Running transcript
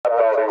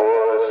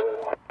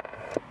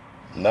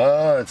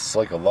No, it's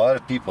like a lot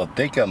of people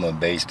think I'm a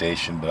base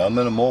station, but I'm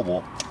in a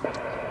mobile.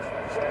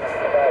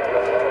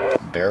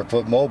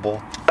 Barefoot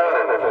mobile.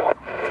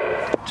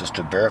 Just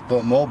a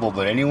barefoot mobile,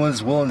 but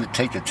anyone's willing to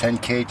take the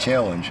 10K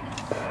challenge.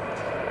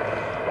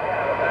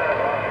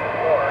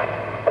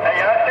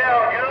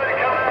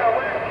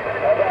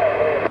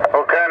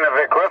 What kind of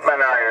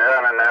equipment are you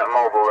running that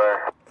mobile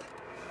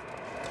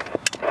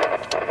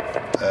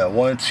there?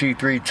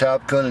 123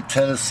 Top Gun of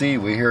Tennessee.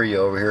 We hear you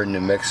over here in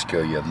New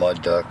Mexico, you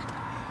mud duck.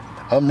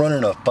 I'm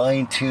running a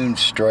fine-tuned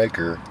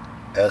Striker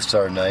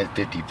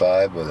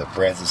SR955 with a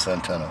Francis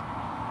antenna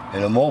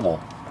in a mobile.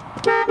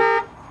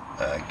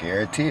 I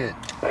guarantee it.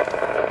 Well,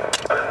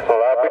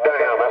 I'll be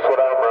damned. That's what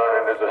I'm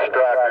running is a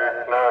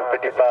Striker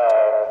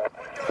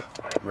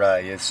 955.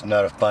 Right, it's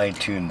not a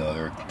fine-tuned though.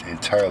 They're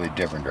entirely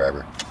different,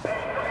 driver.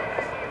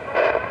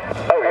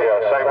 Oh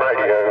yeah, same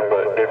radio,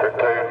 but different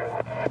tune.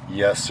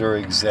 Yes, sir,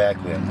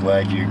 exactly. I'm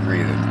glad you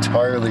agree. They're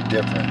entirely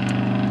different.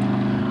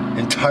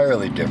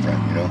 Entirely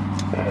different, you know.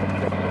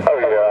 Oh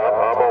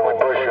yeah, I'm only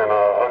pushing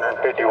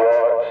 150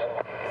 watts.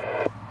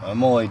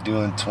 I'm only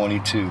doing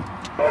 22.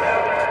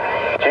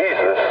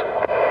 Jesus.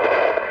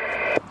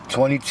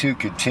 22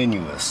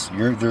 continuous.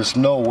 There's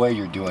no way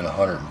you're doing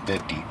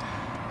 150.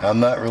 I'm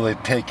not really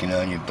picking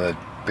on you, but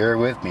bear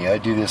with me. I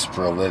do this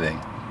for a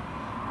living.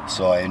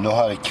 So I know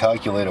how to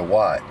calculate a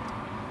watt.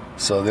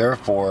 So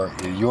therefore,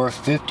 if you're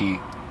 50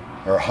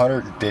 or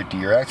 150,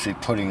 you're actually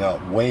putting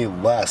out way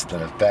less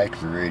than a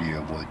factory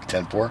radio would.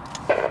 10-4?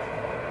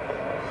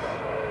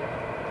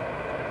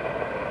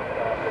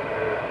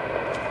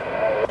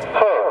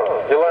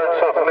 You learn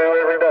something new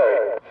every day.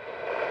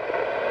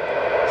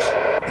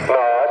 No,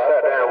 I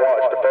sat there and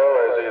watched the fellow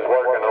as he was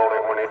working on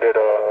it when he did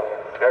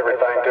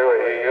everything to it.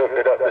 He hooked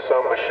it up to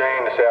some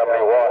machine to see how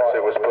many watts it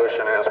was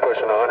pushing. It was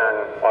pushing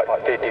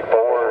 154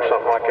 or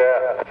something like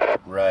that.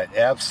 Right,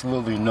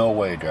 absolutely no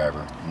way,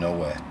 driver. No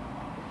way.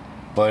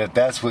 But if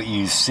that's what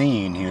you've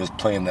seen, he was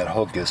playing that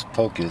hocus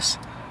pocus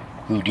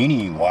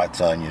Houdini watts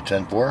on you, 10-4? Yeah,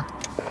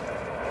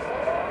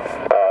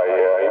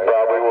 he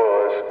probably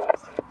was.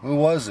 Who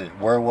was it?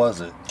 Where was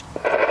it?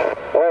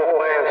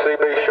 Wolfman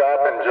CB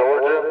shop in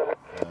Georgia.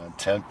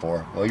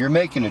 10-4. Well, you're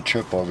making a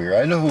trip over here.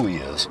 I know who he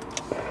is.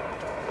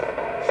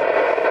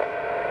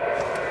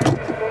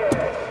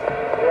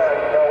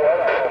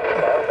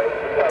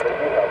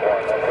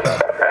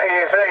 Hey,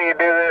 you say you do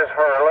this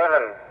for a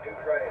living?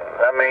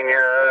 I mean,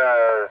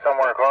 you're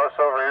somewhere close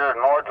over here in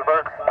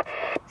Lordsburg?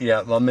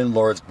 Yeah, I'm in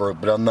Lordsburg,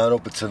 but I'm not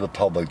open to the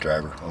public,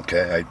 driver.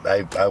 Okay,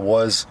 I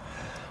was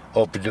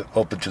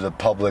open to the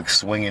public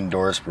swinging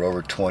doors for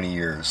over 20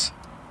 years.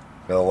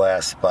 For the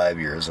last 5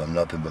 years, I'm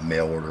nothing but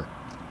mail order.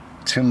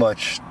 Too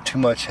much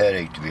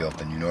headache to be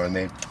open. You know what I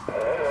mean?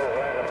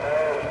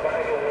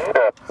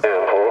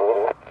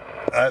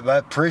 I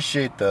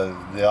appreciate the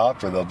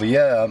offer though, but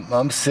yeah,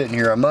 I'm sitting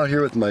here. I'm out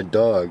here with my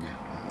dog,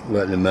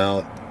 letting him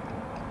out,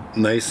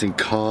 nice and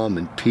calm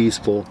and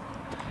peaceful.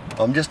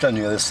 I'm just on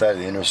the other side of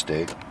the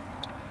interstate,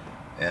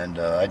 and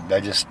I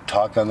just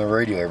talk on the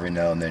radio every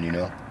now and then, you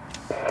know.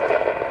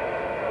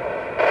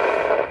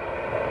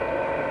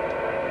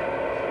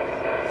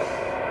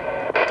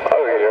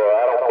 Oh yeah,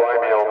 I don't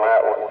blame you on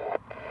that one.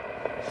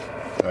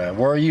 All right,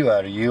 where are you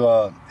at? Are you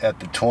at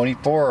the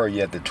 24 or are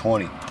you at the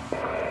 20? No,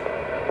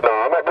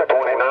 I'm at the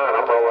 29.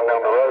 I'm rolling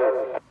down the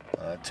road.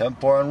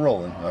 10-4 on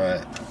rolling. All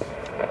right.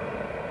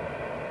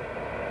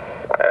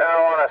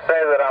 I want to say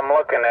that I'm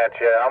looking at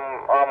you.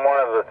 I'm one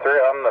of the three.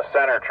 I'm the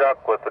center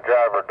truck with the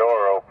driver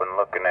door open,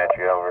 looking at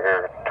you over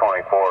here.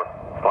 24,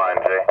 Flying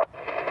J.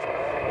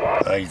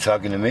 Are you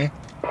talking to me?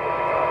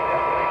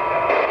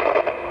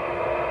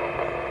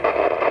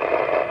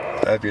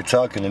 If you're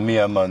talking to me,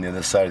 I'm on the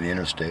other side of the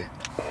interstate.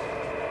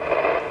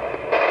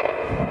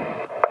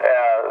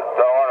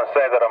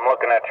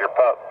 At your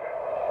pup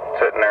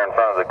sitting there in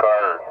front of the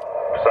car,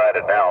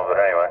 sighted now. But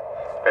anyway,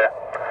 yeah,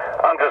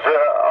 I'm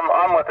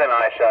within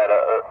eye shot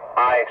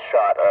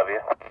of you.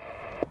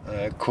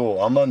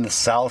 Cool. I'm on the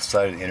south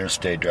side of the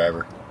interstate,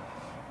 driver,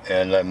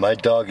 and my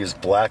dog is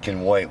black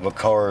and white. What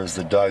color is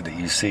the dog that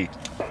you see?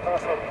 I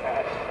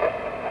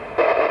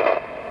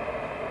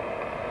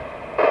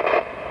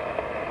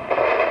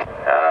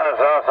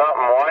saw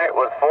something white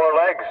with 4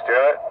 legs to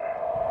it.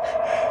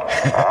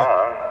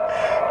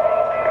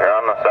 You're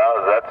on the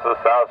south. That's the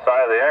south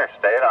side of the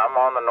interstate. I'm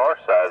on the north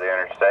side of the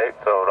interstate,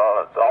 so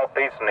it's all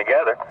piecing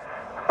together.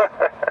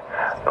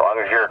 As long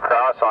as you're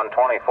across on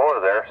 24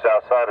 there,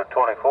 south side of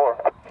 24.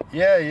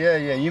 Yeah.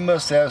 You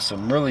must have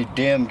some really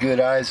damn good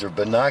eyes or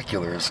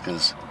binoculars,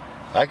 because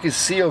I can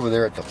see over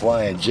there at the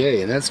Flying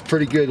J, and that's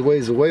pretty good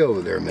ways away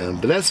over there, man.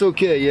 But that's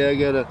okay. Yeah, I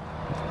got a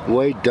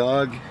white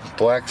dog,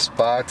 black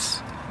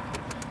spots,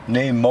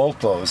 named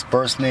Mofo. His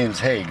first name's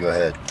Hey. Go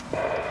ahead.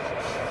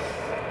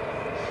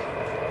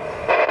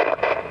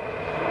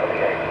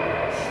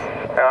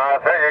 I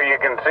figure you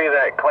can see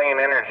that clean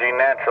energy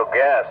natural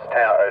gas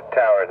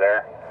tower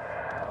there.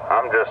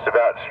 I'm just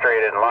about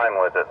straight in line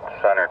with it,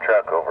 center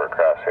truck over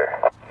across here.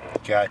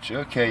 Gotcha.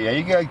 Okay, yeah,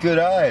 you got good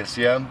eyes.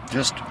 Yeah,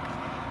 just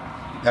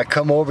I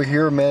come over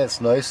here, man, it's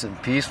nice and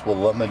peaceful to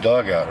let my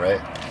dog out, right?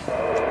 I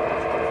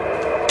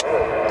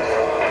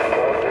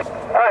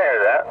hear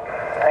that.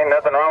 Ain't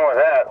nothing wrong with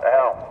that.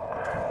 Hell,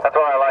 that's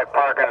why I like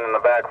parking in the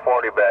back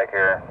 40 back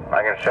here.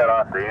 I can shut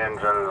off the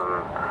engines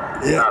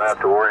and not have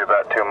to worry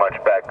about too much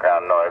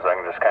background noise. I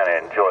can just kind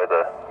of enjoy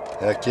the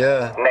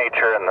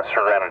nature and the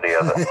serenity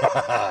of it.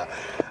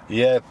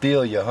 Yeah, I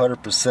feel you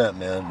 100%,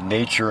 man.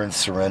 Nature and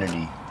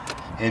serenity.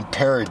 In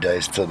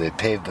paradise till they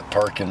pave the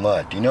parking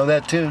lot. Do you know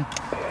that tune?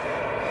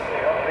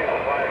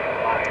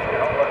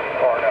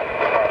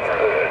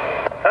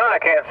 I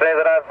can't say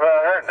that I've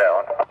heard that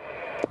one.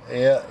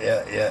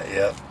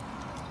 Yeah.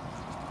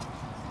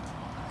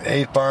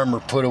 Hey, farmer,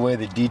 put away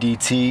the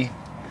DDT.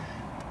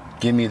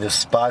 Give me the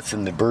spots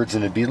and the birds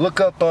and the bees. Look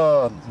up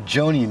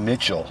Joni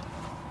Mitchell.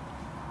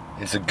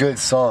 It's a good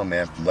song,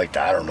 man, from like,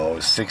 I don't know,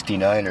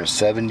 69 or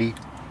 70.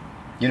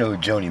 You know who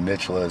Joni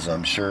Mitchell is,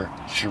 I'm sure.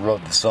 She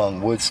wrote the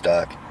song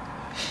Woodstock.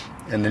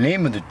 And the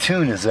name of the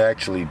tune is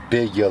actually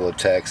Big Yellow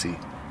Taxi.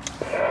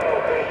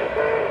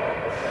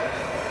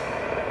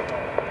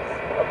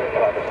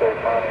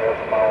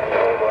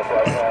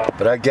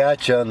 But I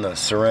got you on the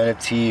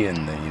serenity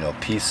and the,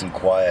 peace and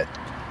quiet.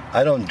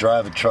 I don't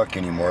drive a truck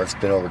anymore. It's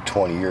been over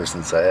 20 years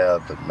since I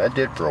have, but I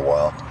did for a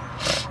while.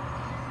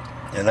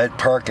 And I'd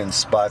park in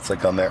spots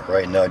like I'm at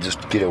right now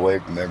just to get away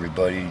from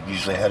everybody.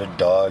 Usually had a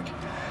dog.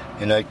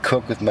 And I'd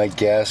cook with my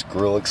gas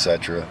grill,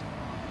 etc.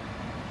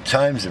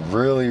 Times have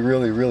really,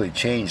 really, really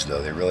changed,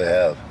 though. They really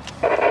have.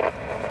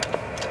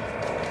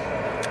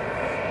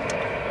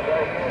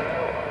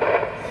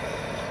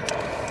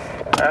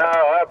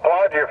 I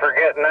applaud you for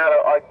getting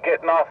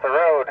off the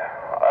road.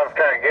 I've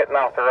tried getting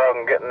off the road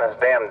and getting this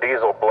damn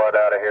diesel blood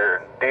out of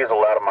here,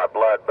 diesel out of my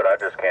blood, but I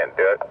just can't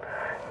do it.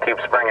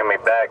 Keeps bringing me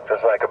back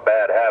just like a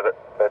bad habit.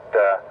 But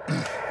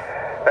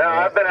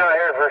I've been out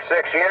here for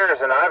 6 years,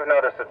 and I've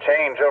noticed a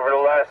change over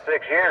the last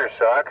 6 years.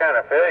 So I kind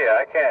of feel you.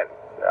 I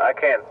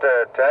can't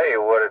tell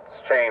you what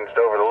it's changed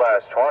over the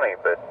last 20,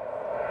 but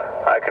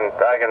I can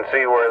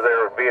see where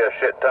there would be a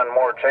shit ton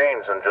more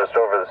change than just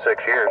over the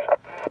 6 years.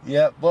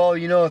 Yeah, well,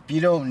 if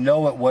you don't know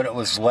what it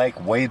was like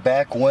way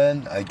back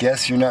when, I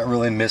guess you're not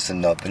really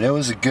missing nothing. It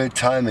was a good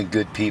time and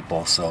good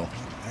people, so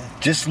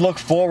just look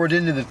forward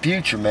into the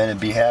future, man, and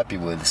be happy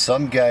with it.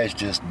 Some guys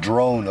just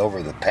drone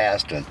over the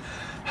past and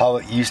how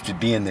it used to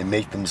be, and they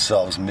make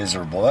themselves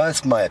miserable.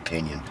 That's my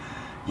opinion.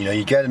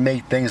 You got to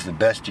make things the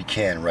best you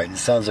can, right? And it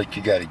sounds like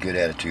you got a good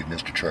attitude,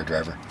 Mr. Truck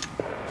Driver.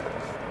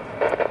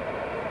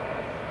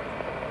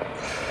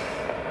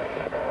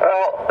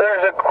 Well,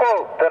 there's a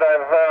quote that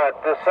I've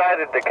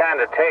decided to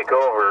kind of take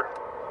over.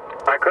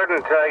 I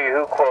couldn't tell you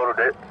who quoted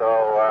it, so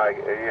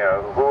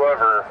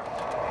whoever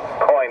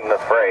coined the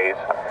phrase,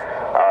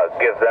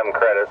 give them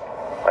credit.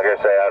 Like I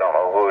say, I don't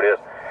know who it is.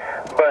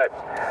 But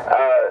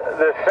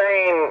the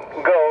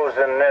saying goes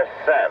in this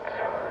sense.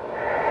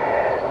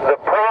 The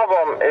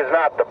problem is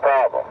not the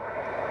problem.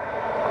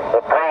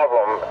 The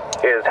problem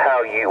is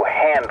how you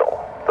handle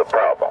the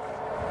problem.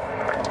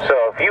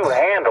 So if you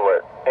handle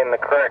it in the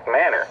correct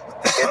manner,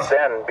 it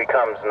then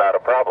becomes not a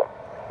problem.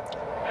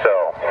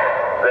 So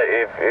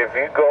if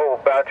you go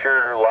about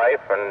your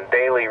life and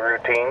daily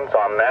routines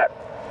on that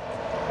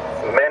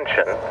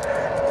mention,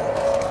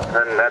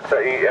 then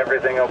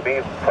everything will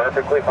be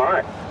perfectly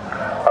fine.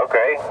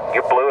 Okay,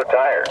 you blew a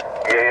tire,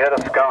 you hit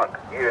a skunk,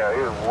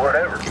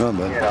 whatever. Come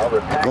on, man. The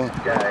tax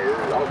guy,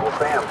 Uncle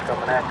Sam's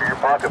coming after your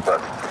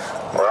pocketbook.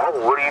 Well,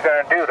 what are you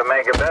going to do to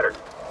make it better?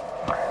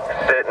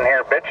 Sitting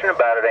here bitching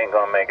about it ain't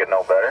going to make it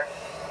no better.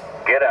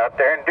 Get out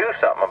there and do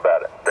something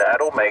about it.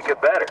 That'll make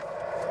it better.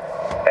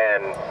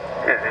 And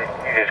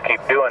you just keep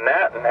doing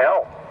that, and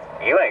hell,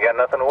 you ain't got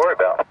nothing to worry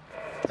about.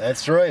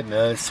 That's right,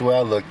 man. That's the way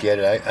I look at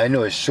it. I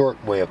know a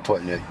short way of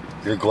putting it.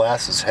 Your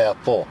glass is half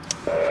full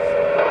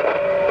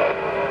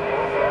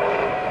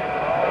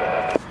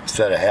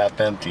instead of half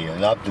empty.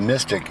 An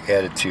optimistic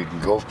attitude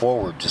and go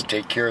forward. Just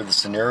take care of the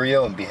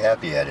scenario and be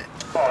happy at it.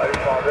 Oh, I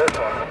saw this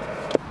one.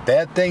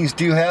 Bad things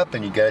do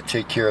happen. You got to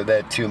take care of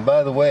that too. And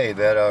by the way,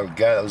 that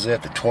guy that was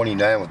at the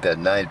 29 with that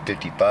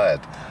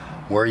 955,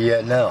 where are you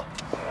at now?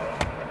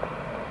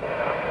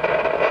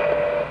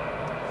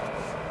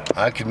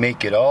 I could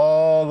make it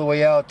all the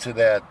way out to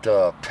that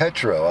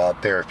Petro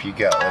out there if you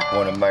got like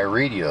one of my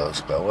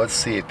radios, but let's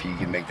see if you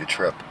can make the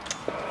trip.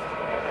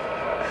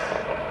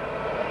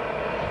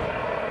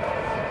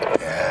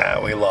 Yeah,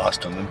 we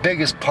lost them. The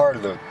biggest part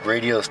of the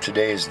radios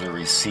today is the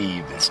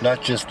receive. It's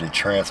not just the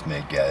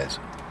transmit, guys.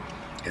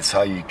 It's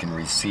how you can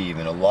receive,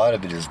 and a lot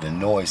of it is the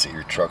noise that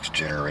your trucks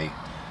generate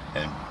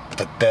and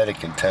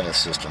pathetic antenna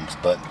systems,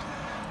 but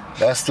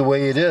that's the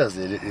way it is.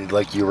 It,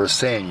 like you were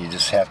saying, you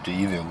just have to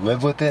either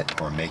live with it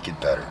or make it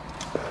better.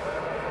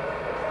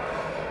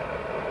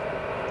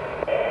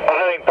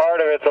 I think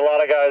part of it's a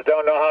lot of guys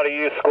don't know how to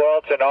use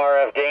squelch and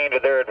RF gain to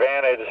their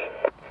advantage.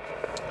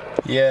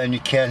 Yeah, and you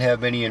can't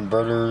have any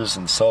inverters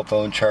and cell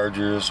phone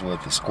chargers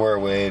with a square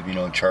wave,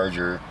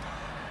 charger,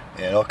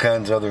 and all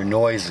kinds of other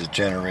noises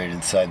generated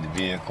inside the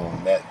vehicle.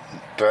 And that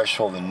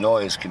threshold of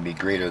noise can be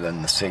greater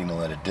than the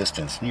signal at a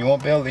distance, and you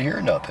won't be able to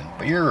hear nothing.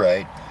 But you're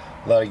right.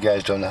 A lot of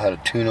guys don't know how to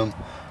tune them,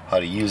 how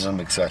to use them,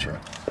 etc.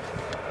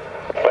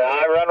 Well,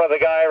 I run with a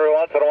guy every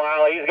once in a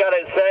while. He's got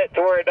it set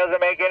to where it doesn't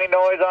make any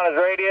noise on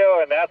his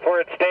radio, and that's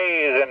where it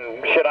stays.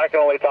 And shit, I can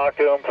only talk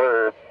to him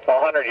for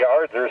 100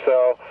 yards or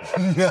so.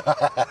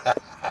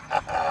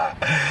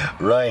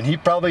 Ryan, he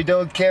probably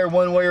don't care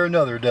one way or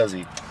another, does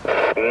he?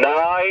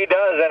 No, he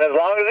doesn't. As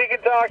long as he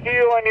can talk to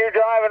you when you're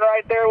driving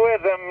right there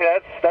with him,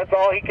 that's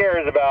all he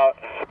cares about.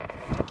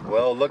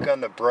 Well, look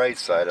on the bright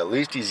side. At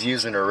least he's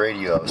using a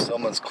radio. If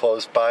someone's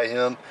close by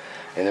him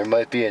and there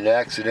might be an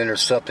accident or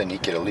something, he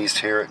could at least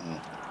hear it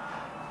and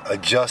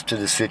adjust to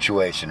the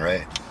situation,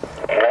 right?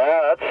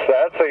 Yeah,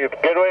 that's a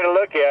good way to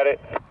look at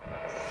it.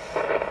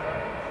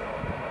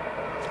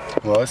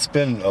 Well, it's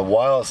been a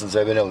while since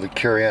I've been able to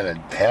carry on a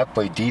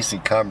halfway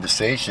decent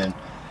conversation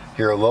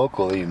here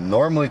locally.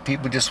 Normally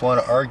people just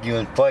want to argue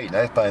and fight, and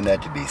I find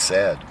that to be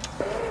sad.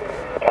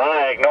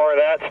 I ignore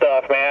that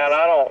stuff, man.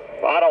 I don't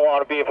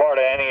want to be a part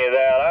of any of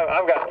that.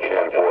 I've got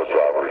 10-4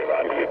 drivers.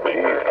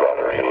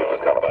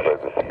 It's kind of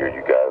pleasant to hear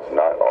you guys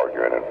not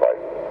arguing and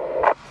fighting.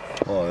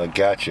 Oh, I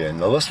gotcha.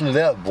 Now listen to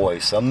that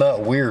voice. I'm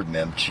not weird,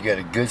 man, but you got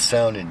a good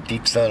sounding,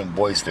 deep sounding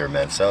voice there,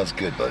 man. Sounds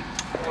good, bud.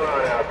 It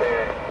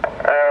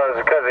was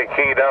because he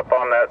keyed up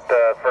on that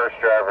first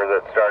driver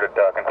that started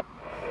talking.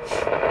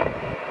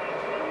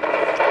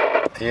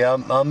 Yeah,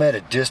 I'm at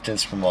a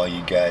distance from all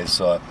you guys,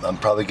 so I'm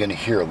probably going to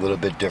hear a little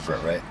bit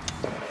different, right?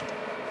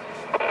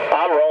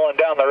 I'm rolling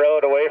down the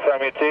road away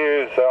from you,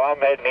 too, so I'm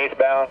heading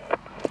eastbound.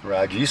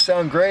 Roger, you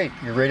sound great.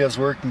 Your radio's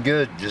working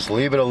good. Just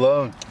leave it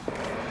alone.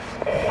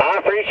 I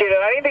appreciate it.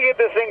 I need to get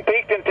this thing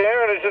peaked in tune.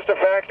 It's just a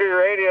factory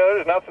radio.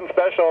 There's nothing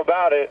special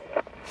about it.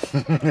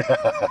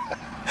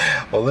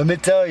 Well, let me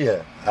tell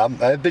you,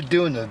 I've been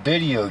doing a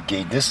video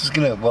gig. This is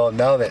going to, well,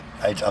 now that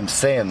I'm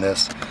saying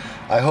this,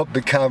 I hope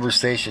the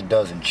conversation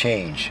doesn't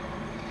change.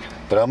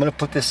 But I'm going to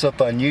put this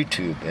up on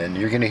YouTube, and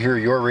you're going to hear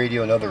your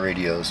radio and other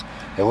radios.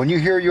 And when you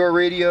hear your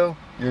radio,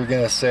 you're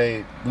going to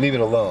say, leave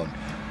it alone.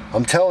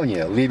 I'm telling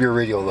you, leave your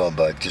radio alone,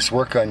 bud. Just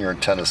work on your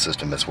antenna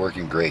system. It's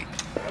working great.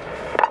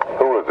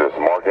 Who is this,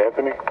 Mark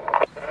Anthony?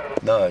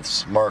 No,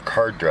 it's Mark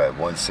Hard Drive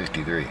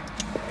 163.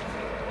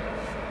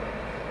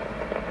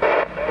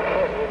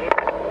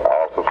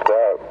 I'll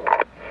subscribe.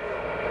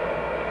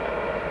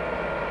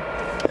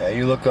 Yeah,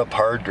 you look up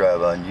Hard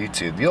Drive on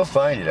YouTube, you'll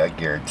find it, I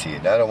guarantee it.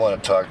 And I don't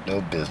want to talk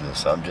no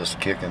business. I'm just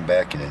kicking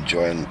back and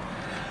enjoying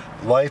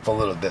life a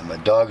little bit. My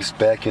dog's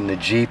back in the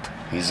Jeep.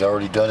 He's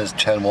already done his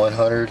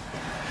 10-100,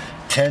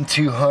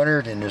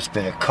 10-200, and there's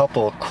been a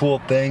couple of cool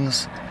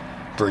things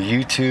for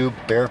YouTube.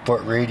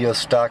 Barefoot radio,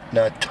 stock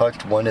not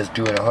touched. One is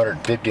doing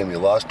 150, and we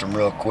lost him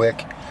real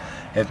quick.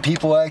 And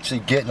people actually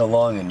getting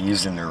along and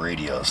using their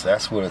radios.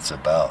 That's what it's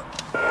about.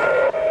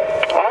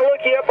 I'll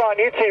look you up on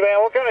YouTube, man.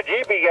 What kind of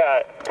Jeep you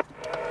got?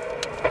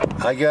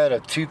 I got a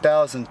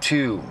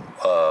 2002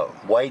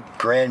 white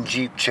Grand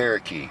Jeep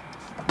Cherokee.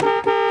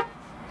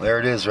 There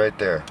it is right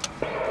there.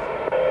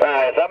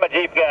 Nice. I'm a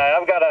Jeep guy.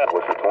 I've got a...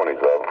 What's the 20s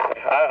of?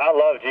 I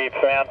love Jeeps,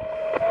 man.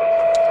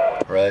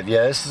 Right,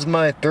 yeah, this is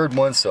my third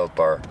one so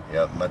far.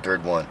 Yep, my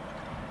third one.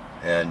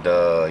 And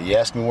he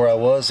asked me where I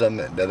was.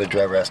 The other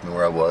driver asked me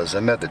where I was.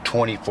 I'm at the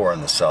 24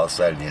 on the south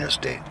side of the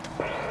interstate.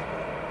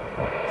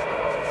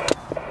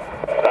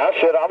 Oh,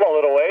 shit, I'm a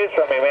little ways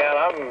from you, man.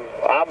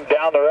 I'm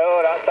down the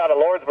road outside of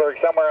Lordsburg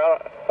somewhere. I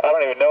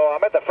don't even know.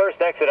 I'm at the first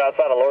exit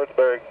outside of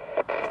Lordsburg.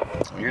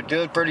 Well, you're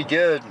doing pretty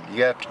good.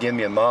 You have to give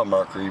me a mile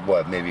marker. You're,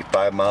 what, maybe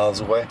 5 miles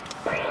away?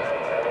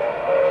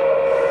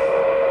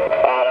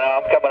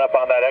 I'm coming up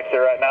on that exit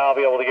right now. I'll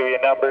be able to give you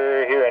a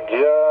number here in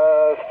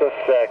just a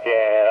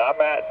second. I'm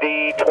at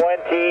the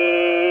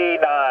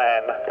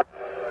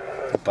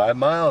 29. 5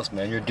 miles,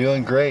 man. You're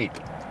doing great.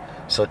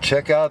 So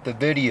check out the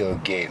video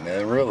gate,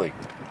 man, really.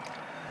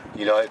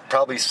 You know, it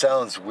probably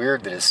sounds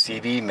weird that a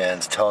CV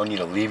man's telling you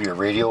to leave your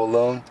radio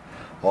alone.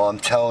 Well, I'm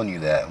telling you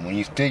that. When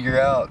you figure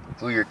out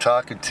who you're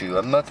talking to,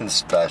 I'm nothing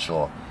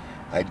special.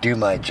 I do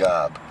my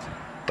job.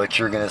 But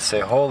you're going to say,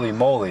 holy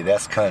moly,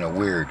 that's kind of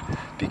weird.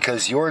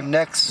 Because your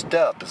next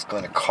step is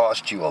going to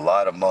cost you a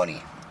lot of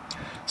money.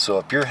 So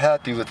if you're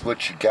happy with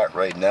what you got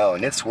right now,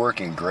 and it's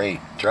working great,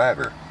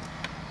 driver,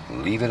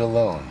 leave it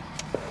alone.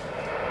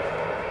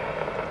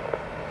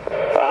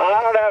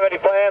 I don't have any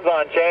plans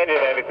on changing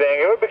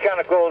anything. It would be kind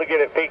of cool to get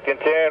it peaked in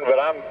tune, but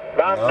I'm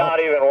not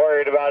even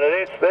worried about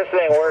it. This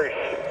thing works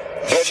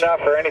good enough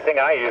for anything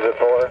I use it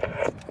for.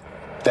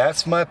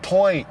 That's my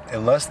point.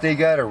 Unless they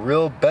got a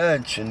real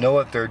bench and know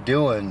what they're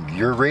doing,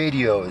 your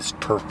radio is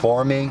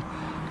performing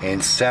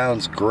and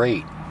sounds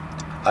great.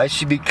 I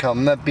should become,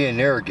 I'm not being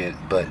arrogant,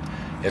 but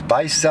if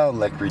I sound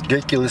like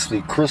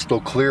ridiculously crystal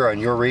clear on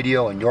your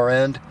radio on your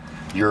end,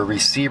 your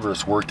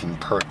receiver's working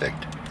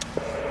perfect.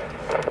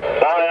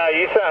 Oh yeah,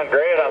 you sound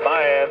great on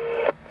my end.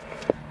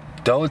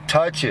 Don't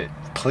touch it.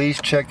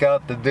 Please check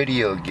out the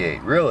video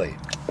gate, really.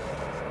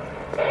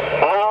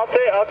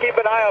 I'll keep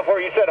an eye out for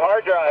you. You said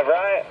hard drive,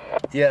 right?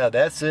 Yeah,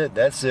 that's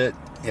it.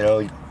 You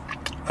know,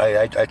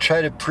 I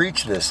try to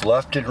preach this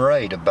left and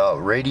right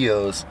about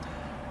radios,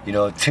 you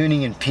know,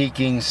 tuning and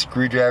peaking,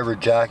 screwdriver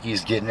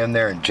jockeys getting in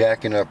there and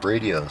jacking up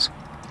radios.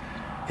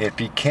 if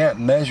you can't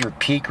measure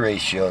peak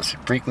ratios,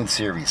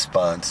 frequency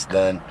response,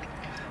 then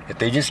if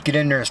they just get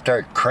in there and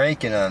start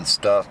cranking on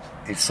stuff,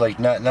 it's like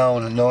not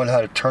knowing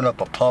how to turn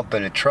up a pump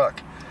in a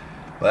truck.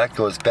 Well, that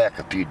goes back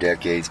a few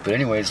decades. But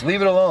anyways,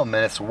 leave it alone,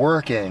 man. It's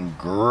working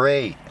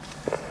great.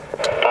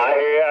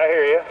 I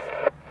hear you.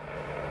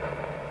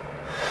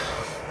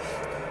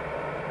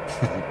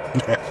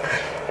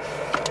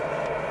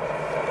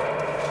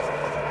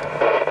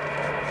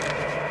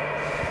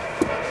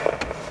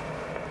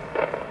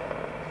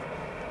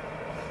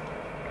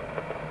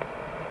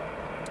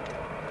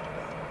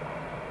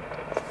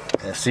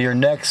 And so your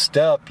next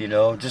step, you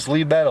know, just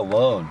leave that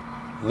alone.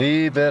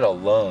 Leave it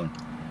alone.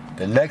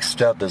 The next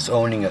step is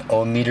owning an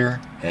ohm meter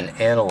and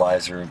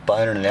analyzer and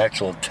finding an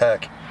actual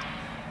tech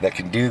that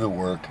can do the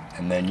work,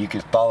 and then you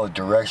can follow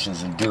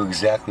directions and do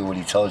exactly what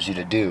he tells you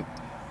to do.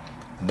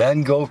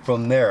 Then go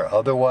from there.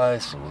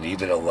 Otherwise,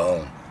 leave it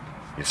alone.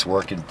 It's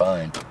working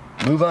fine.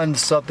 Move on to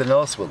something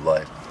else with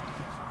life.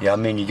 Yeah, I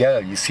mean,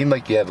 you seem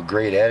like you have a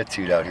great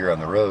attitude out here on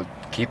the road.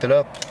 Keep it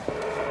up.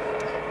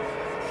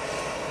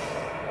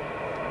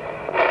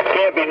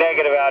 Can't be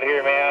negative out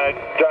here, man.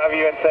 It'd drive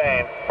you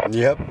insane.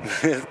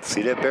 Yep.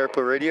 See that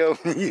Barefoot Radio?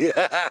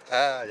 Yeah.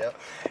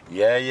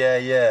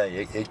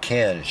 It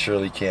can. It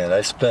surely can.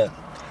 I spent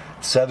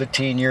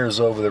 17 years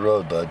over the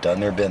road, bud. Done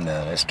there, been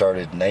that. I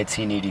started in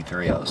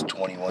 1983. I was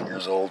 21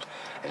 years old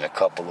in a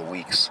couple of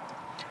weeks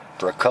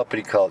for a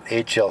company called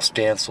H.L.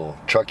 Stansel,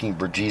 trucking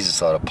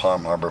Jesus out of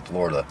Palm Harbor,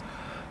 Florida.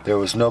 There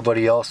was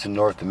nobody else in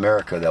North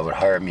America that would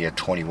hire me at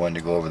 21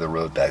 to go over the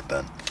road back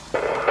then.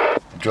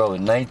 I drove a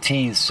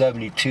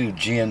 1972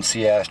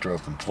 GMC Astro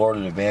from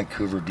Florida to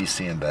Vancouver,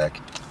 BC and back.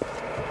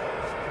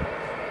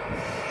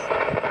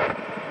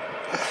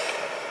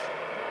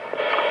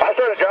 I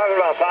started driving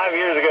about 5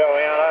 years ago,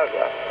 man.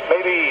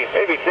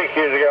 Maybe 6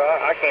 years ago.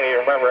 I can't even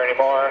remember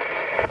anymore.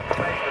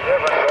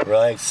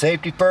 Right,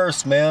 safety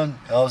first, man.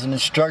 I was an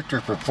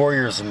instructor for 4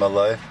 years of my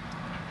life.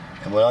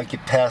 And what I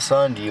could pass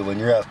on to you, when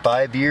you're at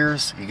 5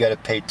 years, you got to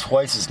pay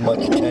twice as much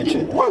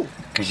attention.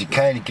 Because you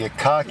kind of get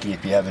cocky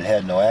if you haven't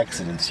had no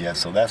accidents yet.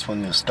 So that's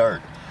when you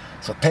start.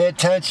 So pay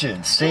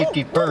attention.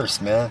 Safety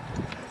first, man.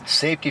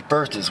 Safety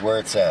first is where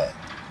it's at.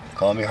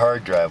 Call me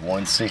Hard Drive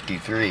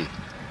 163.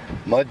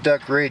 Mud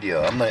Duck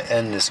Radio. I'm going to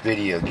end this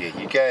video.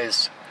 You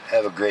guys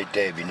have a great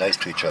day. Be nice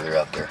to each other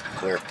out there.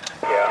 Clear.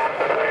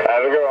 Yeah.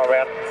 Have a good one,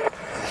 man.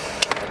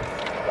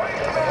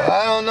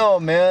 I don't know,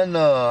 man.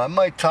 I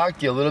might talk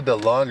to you a little bit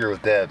longer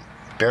with that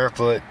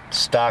Barefoot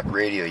stock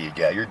radio you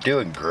got. You're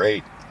doing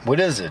great. What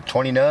is it,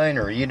 29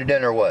 or unit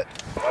in or what?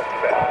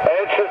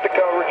 It's just a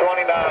Cobra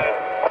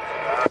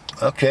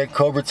 29. Okay,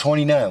 Cobra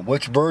 29.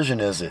 Which version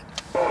is it?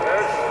 Shit,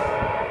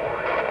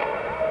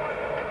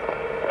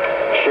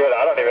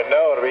 I don't even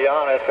know, to be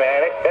honest,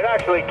 man. It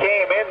actually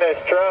came in this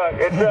truck.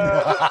 It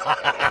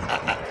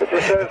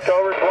just says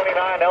Cobra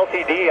 29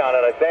 LTD on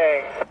it, I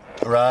think.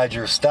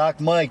 Roger. Stock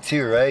mic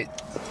too, right?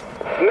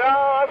 No,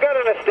 I've got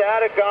an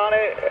static on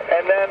it,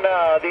 and then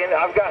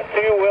I've got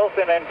 2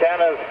 Wilson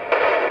antennas.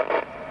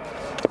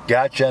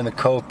 Gotcha on the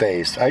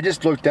co-base. I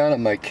just looked down at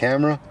my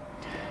camera,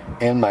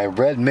 and my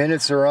red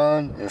minutes are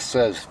on. It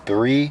says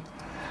 3.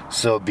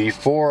 So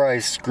before I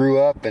screw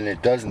up and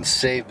it doesn't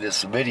save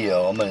this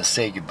video, I'm going to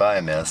say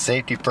goodbye, man.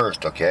 Safety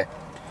first, okay?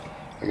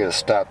 I got to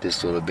stop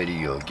this little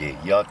video gate.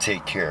 Y'all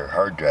take care.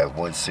 Hard Drive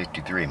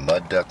 163,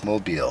 Mud Duck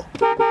Mobile.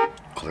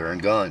 Clear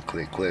and gone.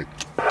 Click, click.